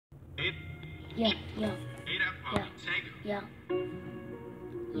yeah, yeah, yeah, yeah,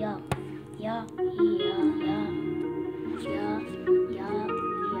 yeah, yeah, yeah.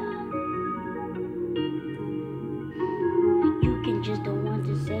 You can just don't want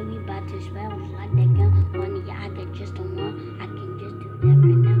to say we about to spell like that gun. Honey, I can just don't want. I can just do that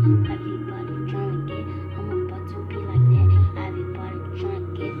right now. Everybody trying to get. I'm about to be like that. Everybody trying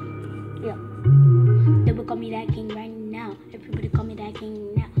to get. Yeah. They will call me that king right now. Everybody call me that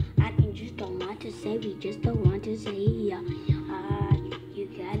king now. I can just don't want to say. We just don't want to say. Yeah. You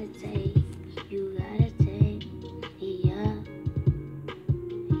gotta say. You gotta say. Yeah.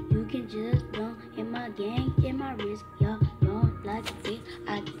 You can just don't in my gang, in my wrist, yeah. Like it,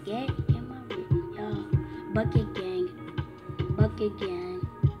 I get in my wrist, yeah. Bucket gang, bucket gang,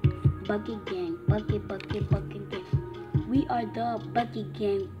 bucket gang, bucket gang. We are the bucket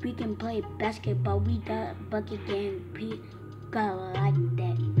gang. We can play basketball. We the bucket gang. We got like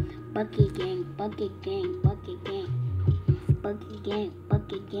that. Bucket gang, bucket gang, bucket gang, bucket gang,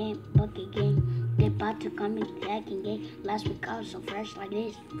 bucket gang, bucket gang. They about to come in back and gang. Last week I was so fresh like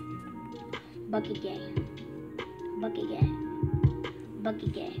this. Bucket gang, bucket gang,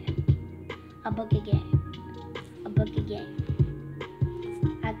 bucket gang, a bucket gang, a bucket gang.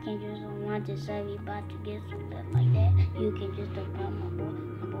 I can just want to say we about to get something like that. You can just about my boy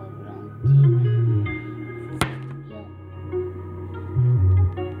wrong too.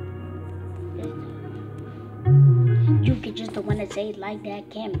 You can just don't want to say it like that.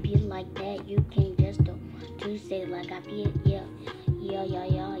 Can't be like that. You can just don't to say it like I feel. Yeah.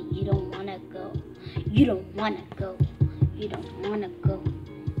 You don't wanna go. You don't wanna go. You don't wanna go.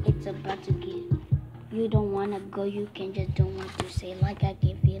 It's about to get. You don't wanna go. You can just don't want to say it like I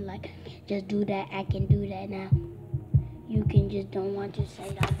can feel like. Just do that. I can do that now. You can just don't want to say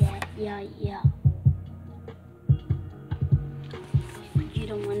it like that. Yeah. You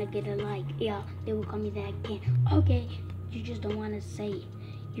don't wanna get a like. Yeah. They will call me that again. Okay. You just don't wanna say it.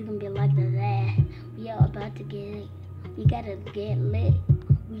 You can be like that. We are about to get it. We gotta get lit.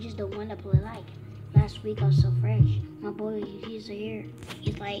 We just don't wanna play like. Last week I was so fresh. My boy, he's here.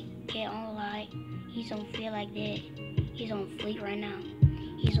 He's like, get on like. He's on feel like that. He's on fleet right now.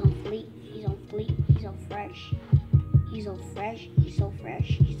 He's on fleet. He's on fleet. He's on fresh. He's so fresh. He's so fresh.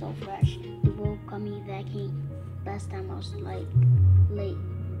 He's so fresh. They will call me that king. Last time I was like late.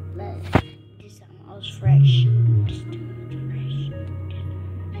 This time I was fresh. This time I was fresh.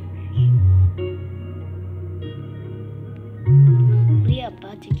 We are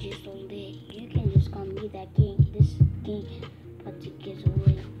about to get so lit. You can just call me that king. This king about to get so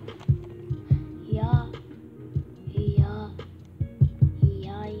lit. Yeah.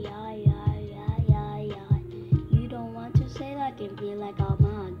 You don't want to say that and feel like I'm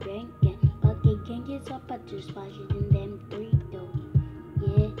a gang. Okay, gang is up at two spots in them three though.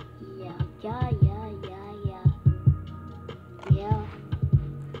 Yeah.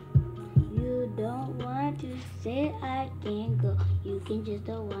 You don't want to say I can't go. You can just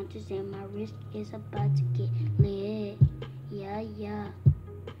don't want to say my wrist is about to get lit. Yeah.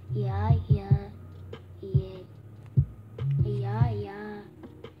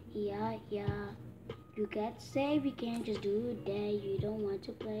 You got to say we can't just do that. You don't want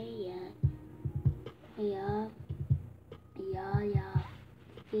to play, yeah.